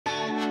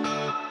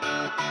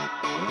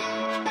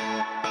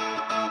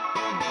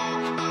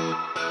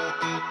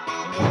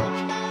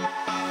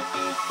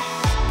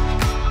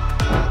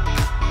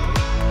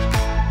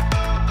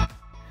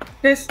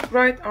Let's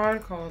write our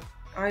code.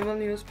 I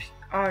will use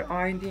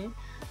RID.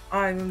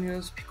 I will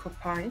use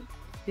PicoPy.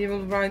 We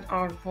will write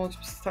our code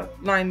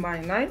line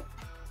by line.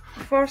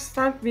 Before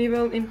start, we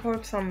will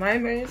import some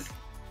libraries.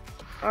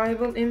 I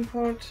will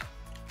import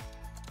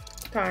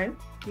time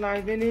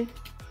library.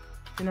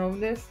 You know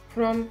this.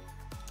 From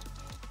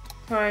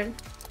time,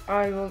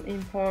 I will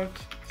import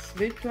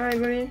switch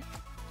library.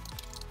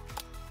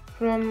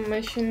 From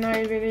machine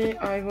library,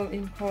 I will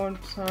import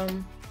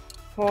some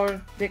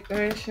for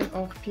declaration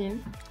of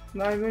pin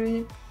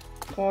library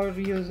for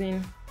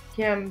using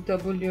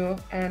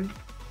PWM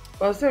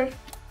buzzer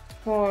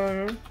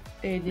for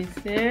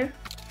ADC.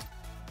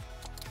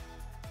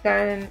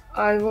 Then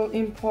I will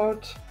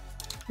import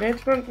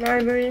network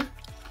library.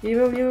 We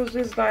will use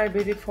this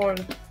library for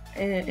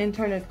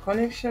internet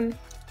connection,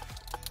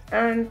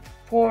 and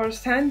for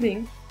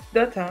sending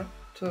data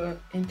to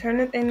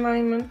internet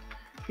environment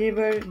we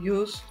will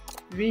use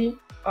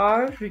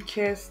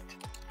request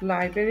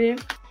library.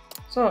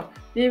 So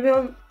we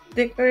will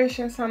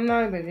declaration some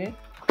library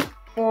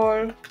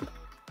for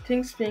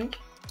Thingspeak,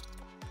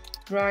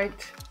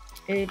 write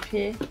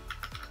AP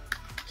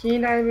key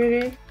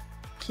library,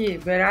 key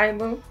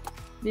variable.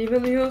 We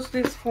will use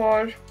this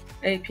for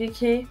AP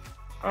key.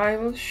 I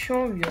will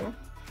show you.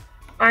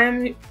 I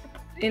am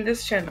in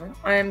this channel.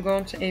 I am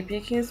going to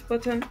AP keys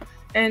button,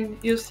 and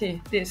you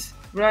see this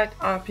write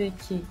AP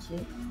key.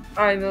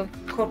 I will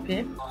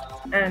copy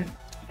and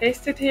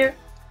paste it here.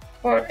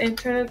 For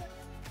internet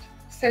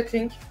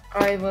setting,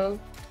 I will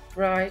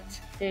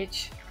write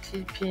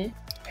HTTP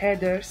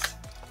headers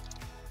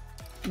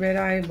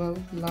variable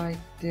like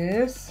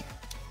this.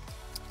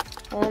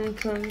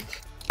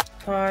 Content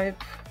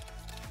type.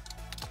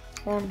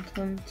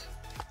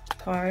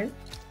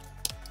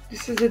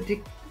 This is a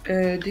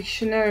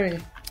dictionary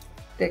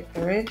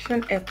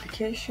declaration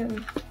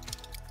application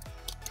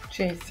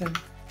JSON.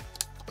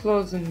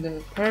 Closing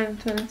the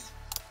parentheses.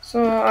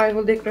 So I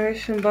will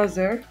declaration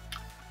buzzer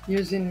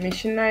using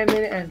machine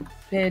library and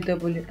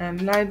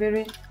PWM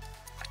library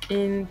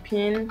in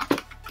pin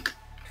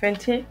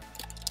 20.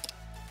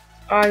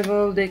 I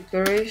will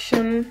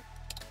declaration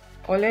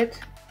OLED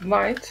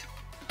white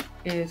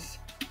is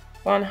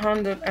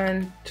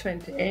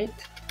 128,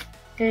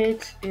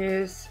 height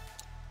is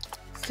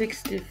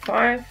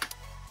 65.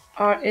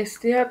 Our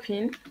STL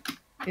pin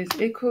is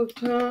equal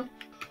to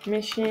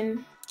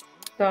machine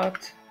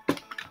dot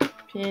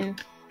pin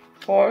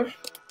 4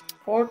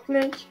 fourth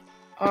link.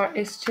 Our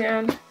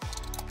SGL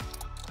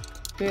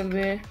will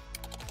be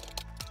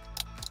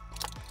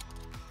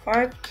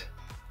 5th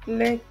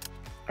link,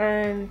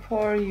 and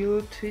for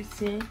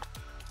UTC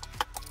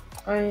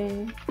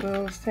I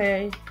will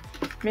say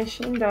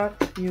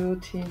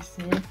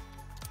machine.utc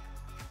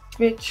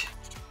which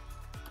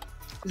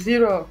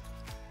 0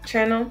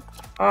 channel.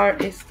 Our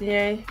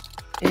SDA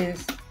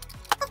is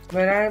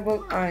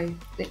variable I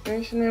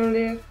declaration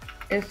earlier.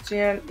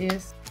 SGL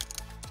is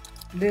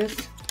this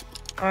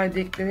I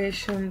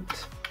declaration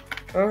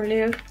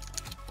earlier,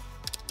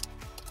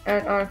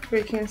 and our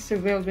frequency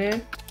will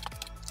be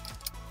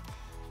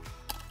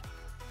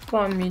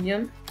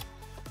 1,000,000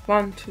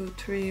 1 2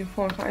 3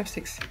 4 5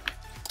 6.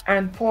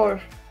 And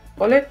for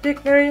OLED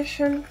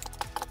declaration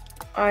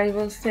I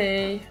will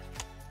say,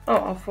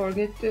 I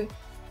forget to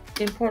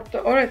import the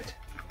OLED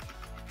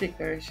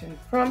declaration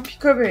from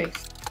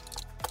PicoBricks.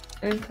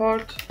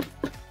 Import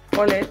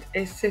OLED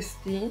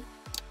SSD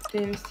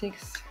Thingspeak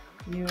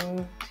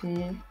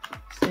UTC.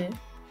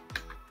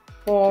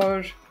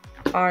 For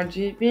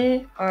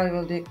RGB I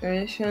will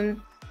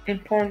declaration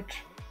import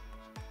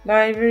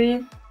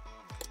library.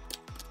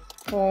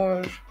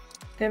 For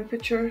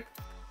temperature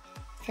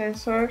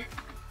sensor,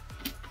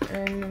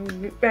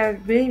 and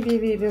maybe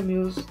we will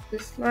use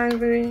this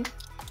library.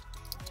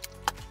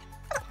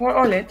 For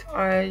OLED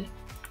I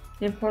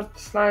import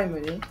this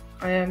library.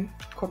 I am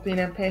copying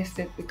and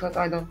pasting it because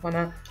I don't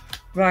wanna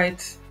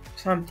write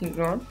something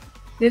wrong.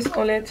 This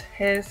OLED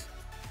has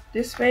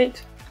this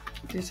weight.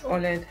 This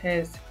OLED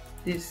has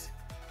this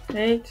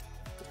height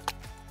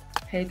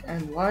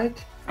and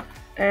white,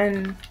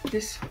 and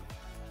this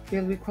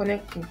will be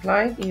connecting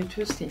line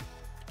U2C.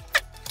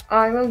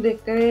 I will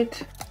declare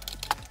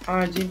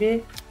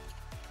RGB.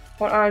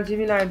 For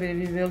RGB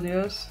library we will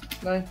use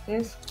like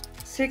this.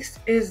 6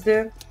 is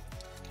the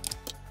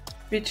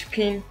which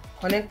pin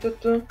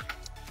connected to.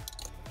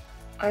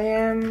 I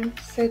am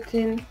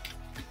setting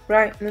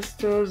brightness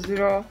to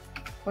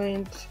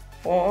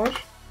 0.4,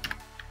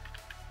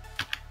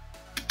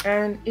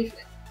 and if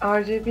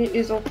RGB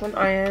is open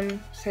I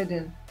am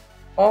setting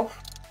off.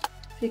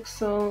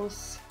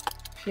 Pixels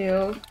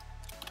fill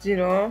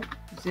 0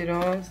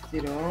 0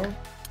 0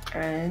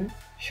 and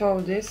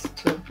show this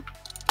too.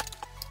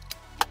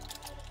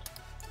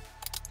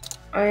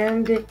 I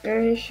am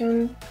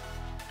declaration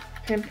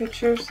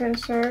temperature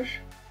sensor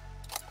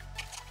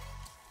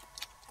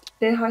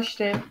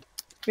DHT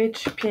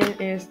which pin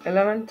is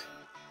 11th.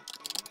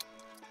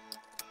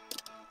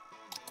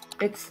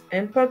 Its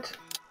input,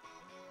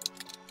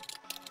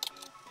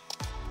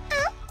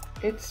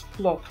 its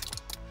block.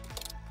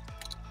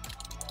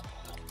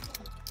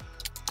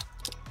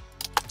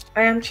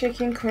 I am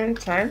checking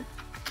current time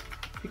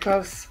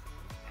because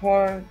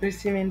for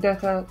receiving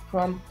data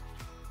from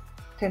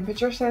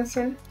temperature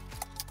sensing,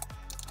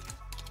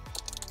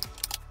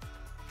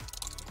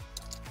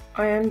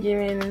 I am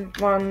giving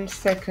 1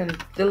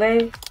 second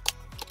delay.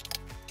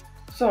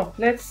 So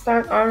let's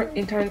start our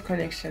internet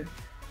connection.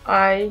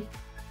 I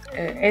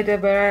add a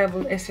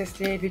variable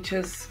SSD which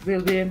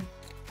will be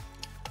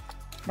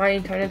my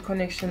internet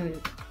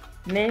connection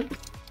name,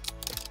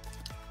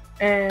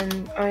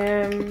 and I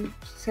am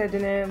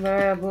setting a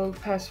variable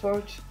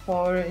password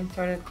for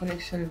internet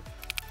connection.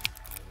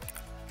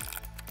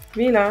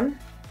 VLAN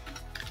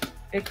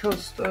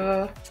equals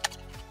to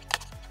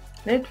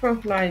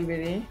network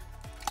library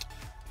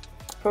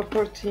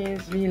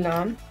properties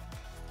VLAN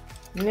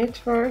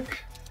network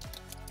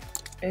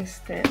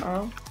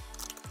STA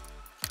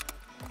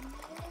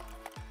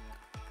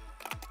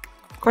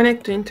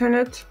connect to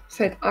internet,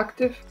 set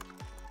active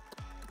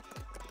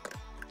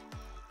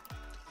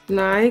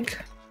like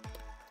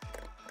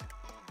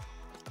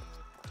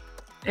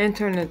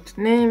internet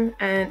name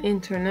and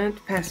internet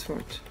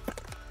password.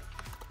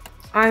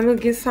 I will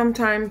give some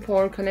time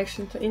for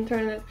connection to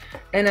internet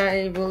and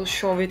I will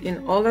show it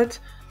in OLED.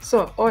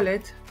 So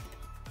OLED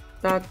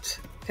dot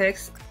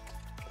text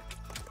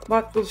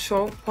what will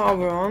show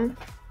power on,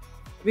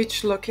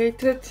 which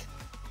located,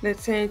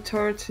 let's say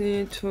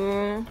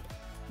 32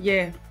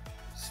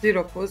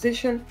 0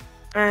 position,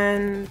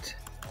 and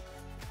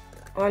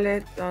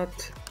OLED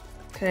dot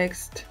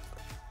text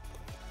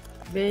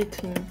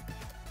waiting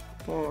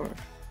for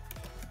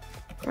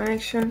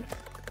connection,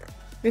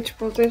 which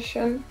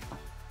position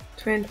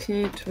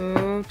 20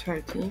 to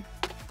 30.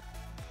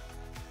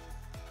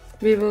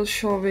 We will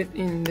show it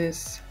in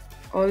this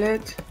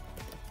OLED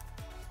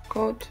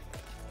code.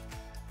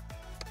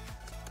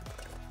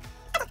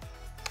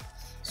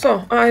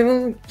 So I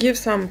will give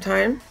some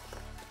time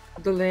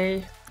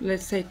delay,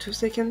 let's say 2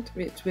 seconds,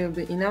 which will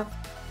be enough.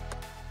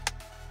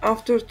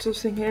 After 2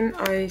 seconds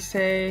I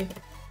say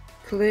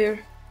clear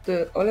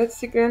the OLED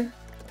screen.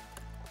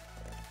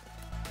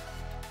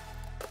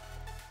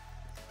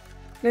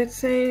 Let's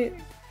say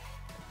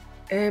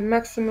a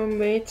maximum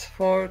wait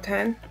for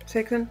 10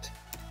 seconds.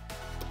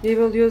 We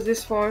will use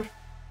this for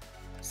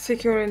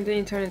securing the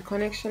internet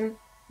connection.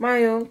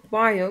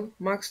 While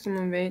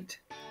maximum wait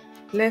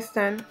less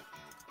than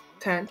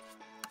 10,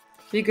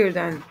 bigger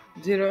than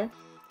 0.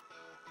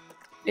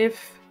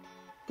 If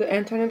the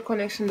internet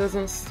connection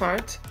doesn't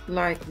start,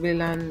 like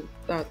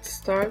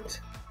VLAN.start,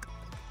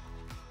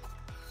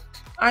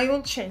 I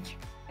will check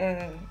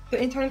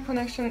the internet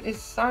connection is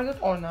started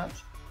or not.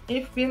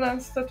 If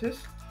VLAN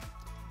status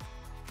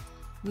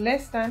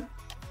less than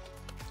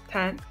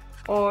 10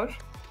 or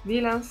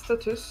VLAN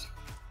status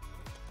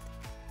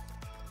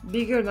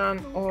bigger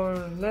than or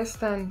less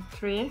than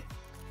 3,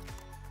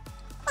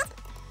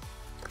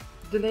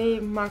 delay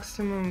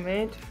maximum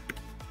wait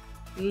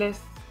less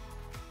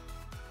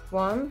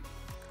 1.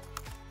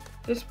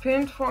 This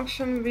print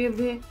function will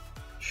be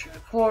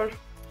for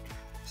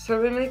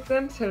serial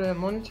equipment, serial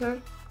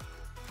monitor.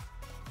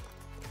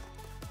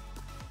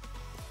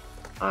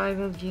 I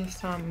will give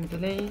some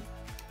delay,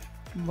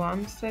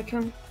 1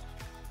 second.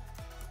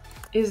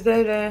 Is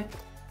there a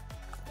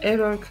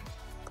error?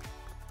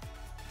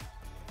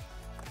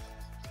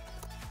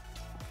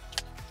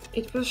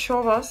 It will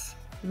show us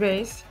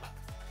raise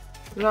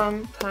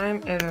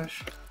runtime error.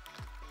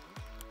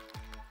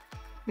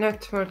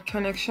 Network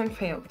connection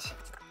failed.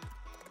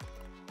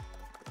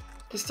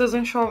 This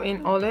doesn't show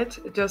in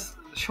OLED, just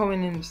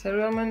showing in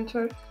serial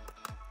monitor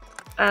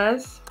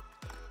as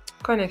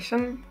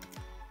connection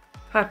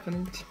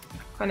happened.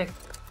 Connect.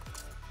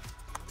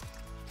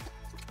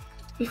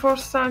 Before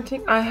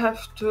starting, I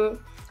have to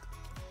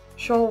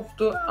show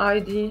the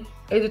ID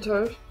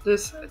editor.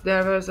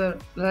 There was a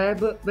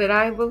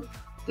variable,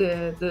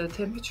 the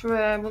temperature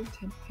variable,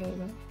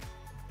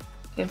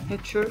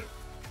 temperature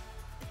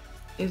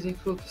is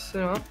equal to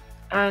 0,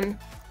 and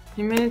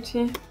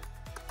humidity.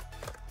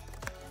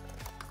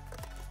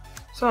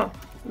 So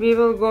we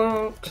will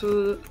go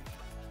to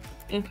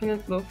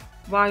infinite loop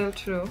while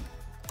true.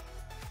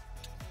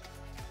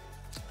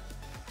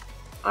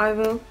 I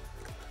will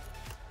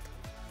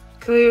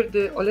clear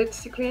the OLED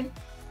screen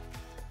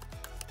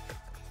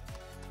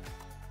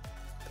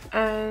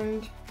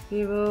and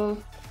we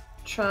will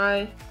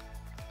try.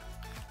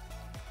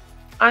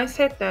 I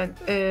said that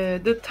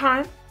the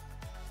time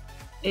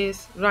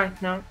is right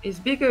now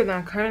is bigger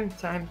than current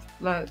time,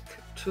 like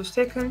 2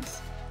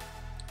 seconds.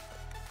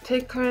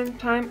 Take current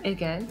time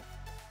again.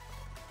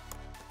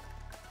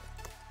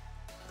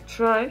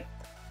 Try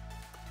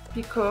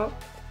Pico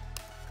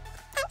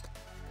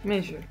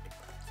measure.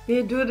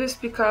 We do this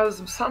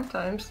because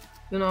sometimes,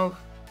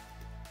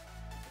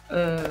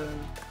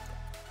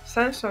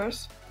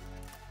 sensors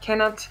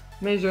cannot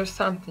measure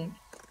something.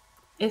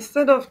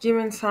 Instead of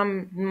giving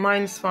some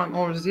 -1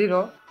 or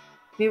 0,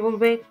 we will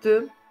wait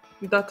the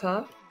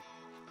data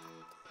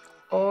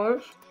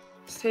or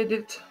set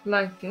it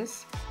like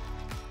this.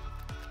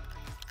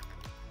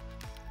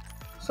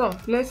 So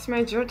let's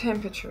measure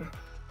temperature.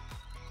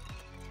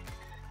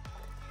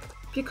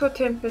 Pico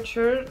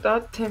temperature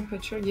dot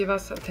temperature give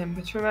us a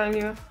temperature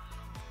value.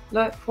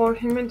 Like for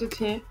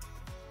humidity,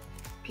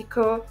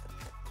 Pico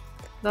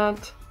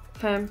dot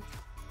temp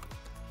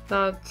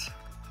dot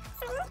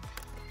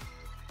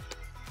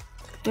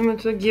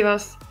humidity give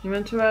us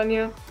humidity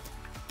value.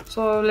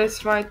 So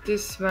let's write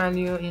this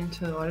value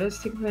into OLED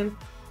statement.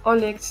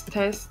 OLED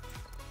test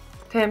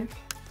temp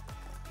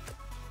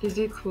is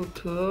equal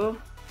to,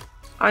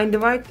 I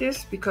divide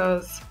this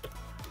because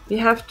we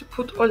have to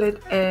put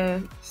OLED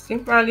a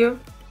string value,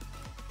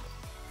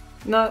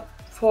 not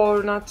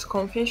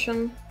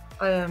confusion.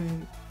 I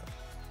am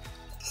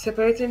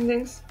separating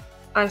things.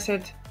 I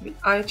said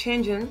I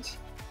change it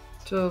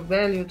to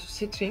value to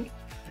string,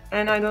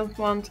 and I don't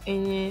want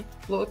any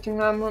floating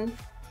element,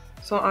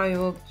 so I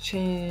will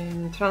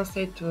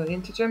translate to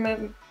integer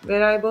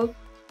variable,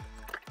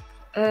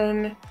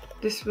 and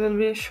this will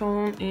be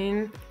shown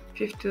in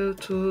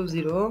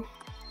 520.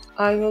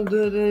 I will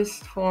do this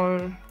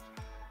for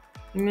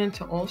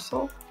humidity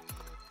also,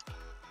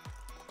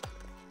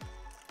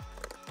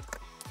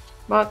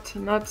 but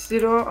not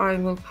 0. I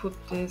will put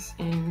this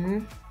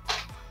in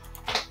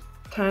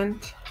 10.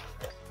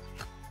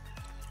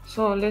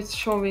 So let's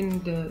show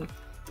in the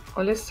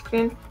OLED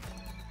screen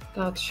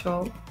that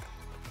show.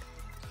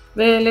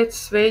 Well,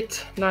 let's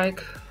wait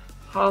like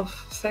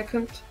half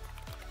second.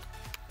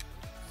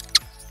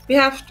 We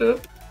have to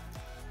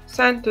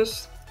send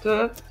this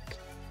to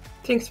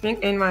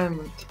Thingspeak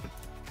environment.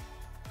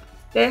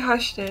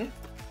 DHD.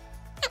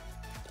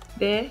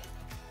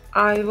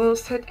 I will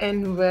set a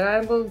new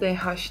variable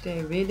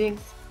DHD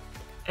readings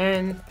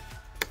and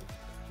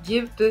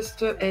give this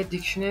to a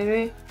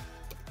dictionary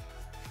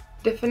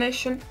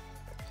definition.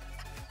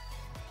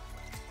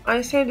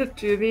 I said that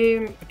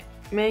we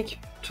make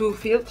two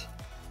fields.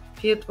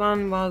 Field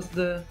 1 was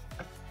the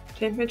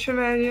temperature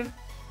value.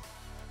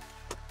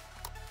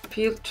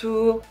 Field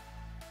 2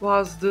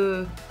 was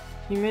the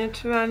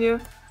humidity value.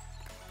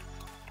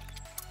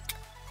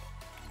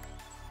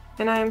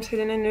 And I am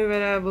setting a new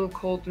variable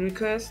called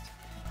request,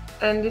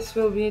 and this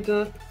will be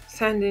the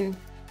sending.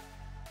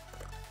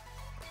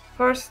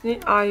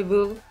 Firstly, I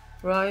will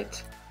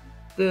write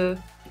the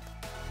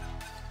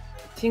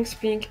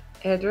Thingspeak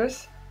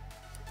address,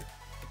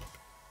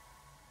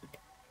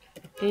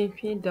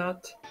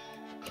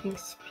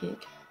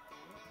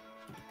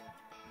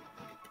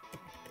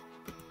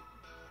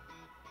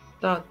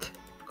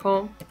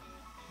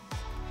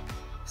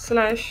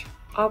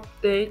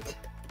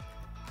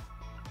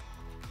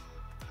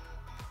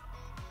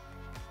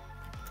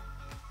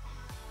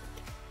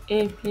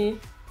 AP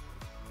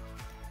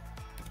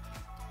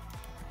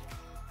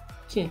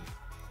key.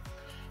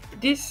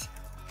 This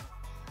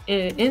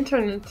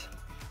internet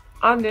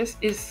address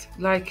is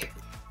like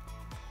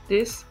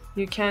this.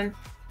 You can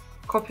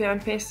copy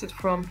and paste it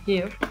from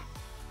here.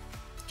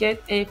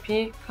 Get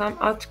AP come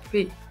at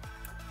B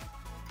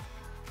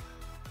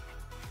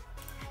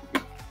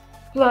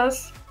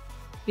plus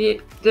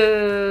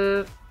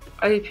the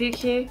IP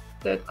key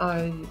that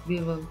we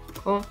will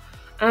go,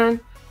 and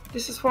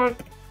this is for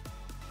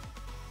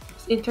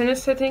internet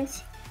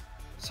settings,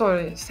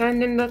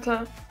 sending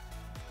data,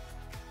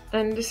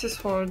 and this is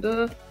for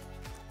the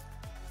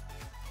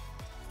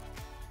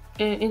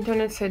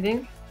internet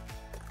setting.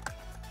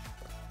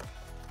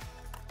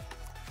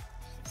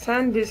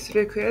 Send this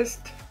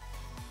request,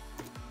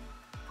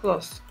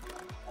 close.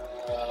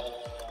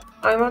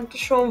 I want to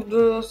show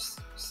the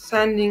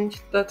sending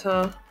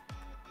data,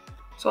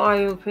 so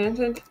I will print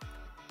it.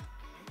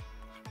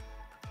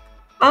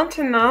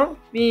 Until now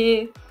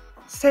we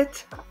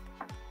set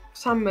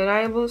some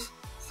variables,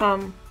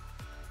 some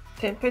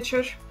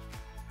temperature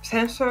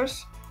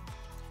sensors.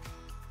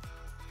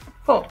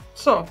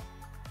 So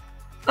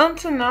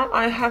until now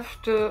I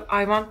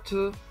want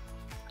to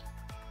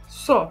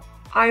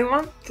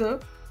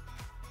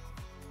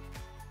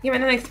give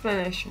an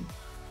explanation.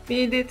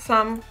 We did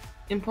some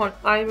import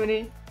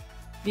library,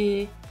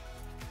 we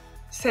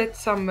set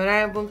some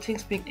variable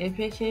Thingspeak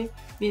APK,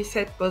 we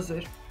set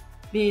buzzer,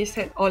 we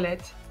set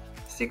OLED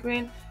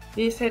screen,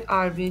 we set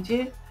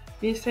RGB,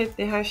 we set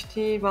the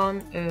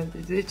HT1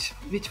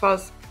 which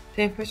was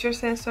temperature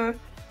sensor,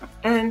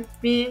 and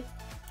we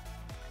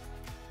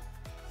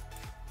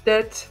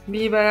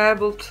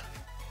variabled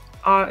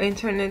our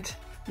internet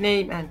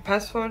name and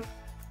password.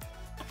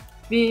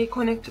 We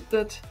connected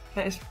that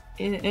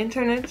in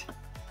internet.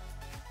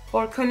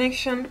 For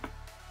connection,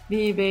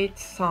 we wait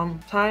some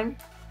time.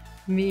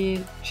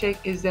 We check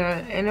is there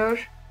an error.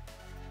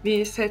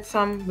 We set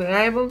some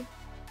variable.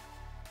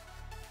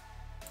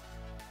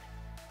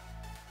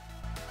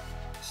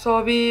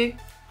 So we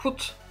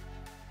put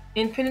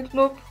infinite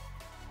loop.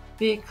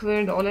 We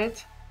clear the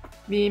OLED.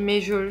 We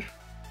measure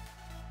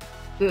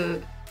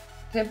the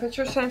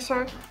temperature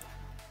sensor.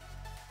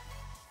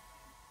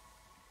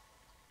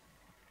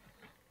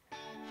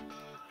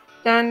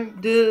 Then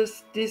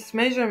this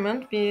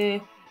measurement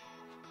we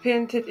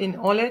print it in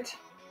OLED.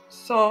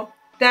 So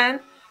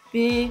then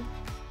we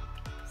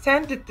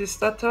send this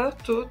data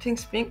to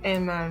Thingspeak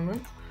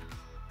environment.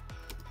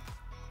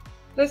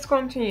 Let's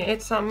continue,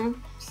 add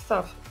some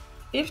stuff.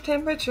 If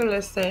temperature,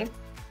 let's say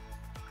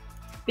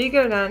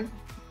bigger than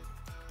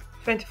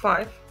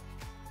 25,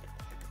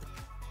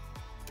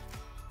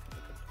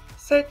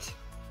 set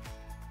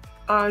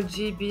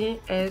RGB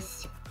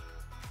as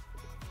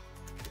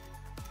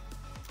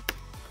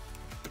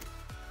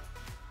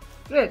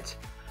red.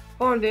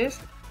 For this,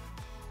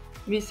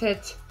 we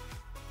set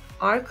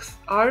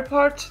R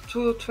part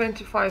to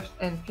 25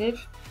 and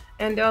 5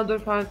 and the other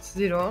part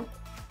 0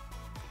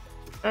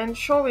 and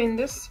show in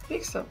this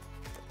pixel.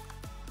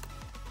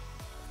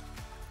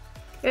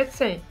 Let's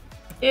say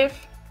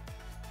if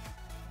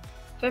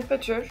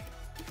temperature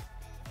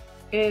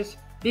is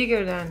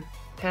bigger than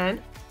 10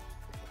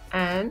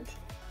 and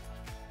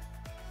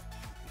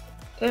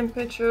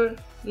temperature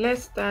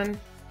less than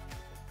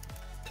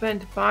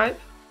 25,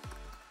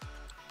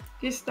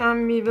 this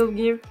time we will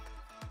give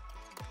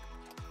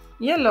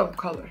yellow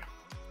color.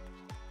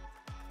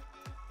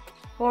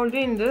 For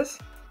doing this,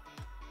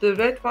 the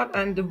red part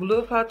and the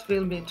blue part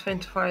will be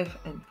 25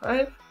 and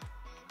 5.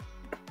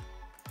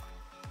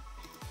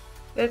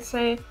 Let's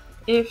say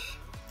if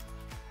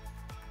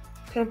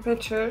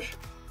temperature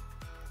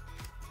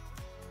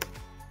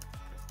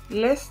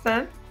less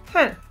than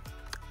 10,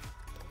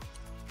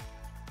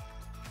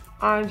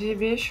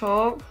 RGB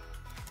show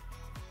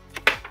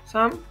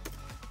some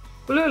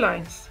blue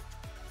lines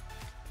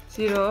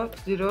 0,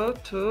 0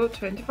 to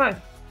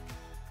 25,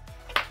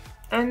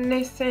 and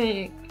let's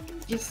say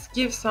just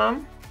give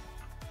some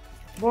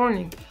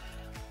warning.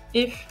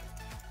 If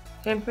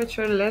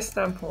temperature less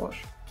than 4,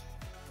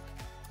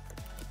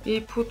 we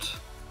put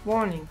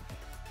warning.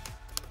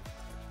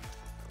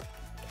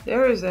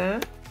 There is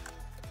a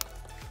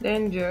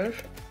danger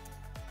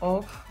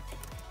of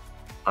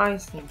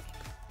icing,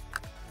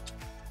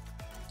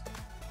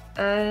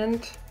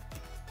 and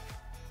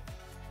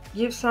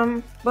give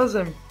some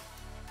buzzer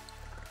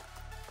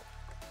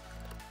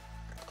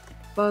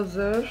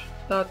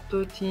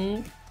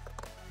 .t.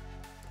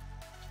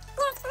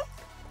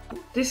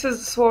 This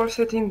is for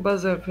setting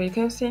buzzer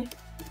frequency.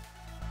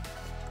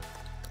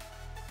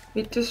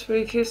 With this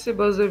frequency,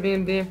 buzzer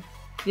will be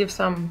give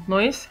some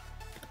noise,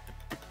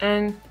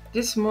 and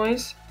this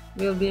noise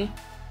will be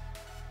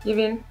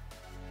given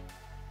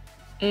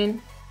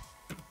in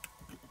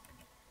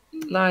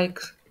like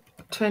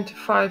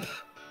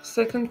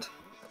 25-second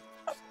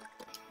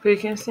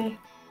frequency.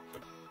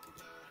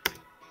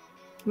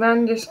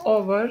 When this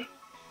over,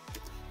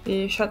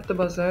 we shut the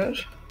buzzer.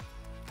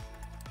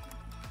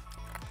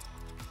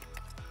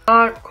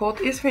 Our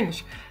code is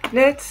finished.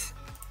 Let's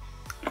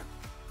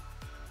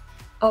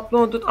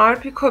upload our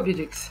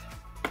PicoBricks.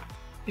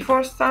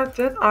 Before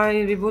started, I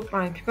reboot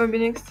my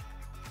PicoBricks.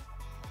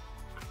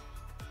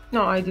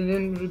 No, I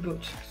didn't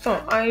reboot. So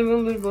I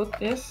will reboot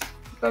this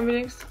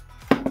PicoBricks.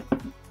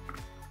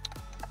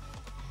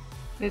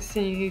 Let's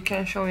see, you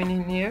can show it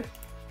in here.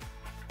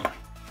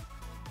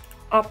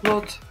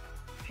 Upload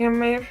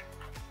firmware.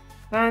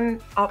 When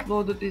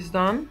uploaded is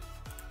done,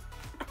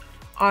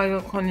 I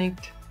will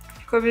connect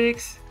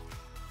PicoBricks.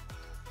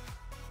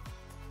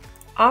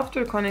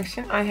 After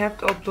connection, I have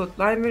to upload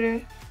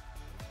library.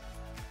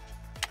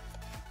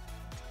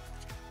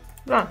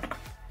 Run.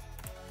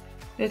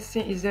 Let's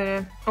see, is there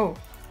a... oh,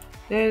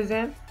 there is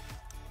a...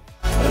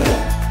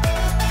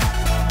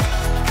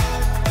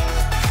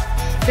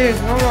 there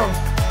is no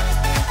wrong.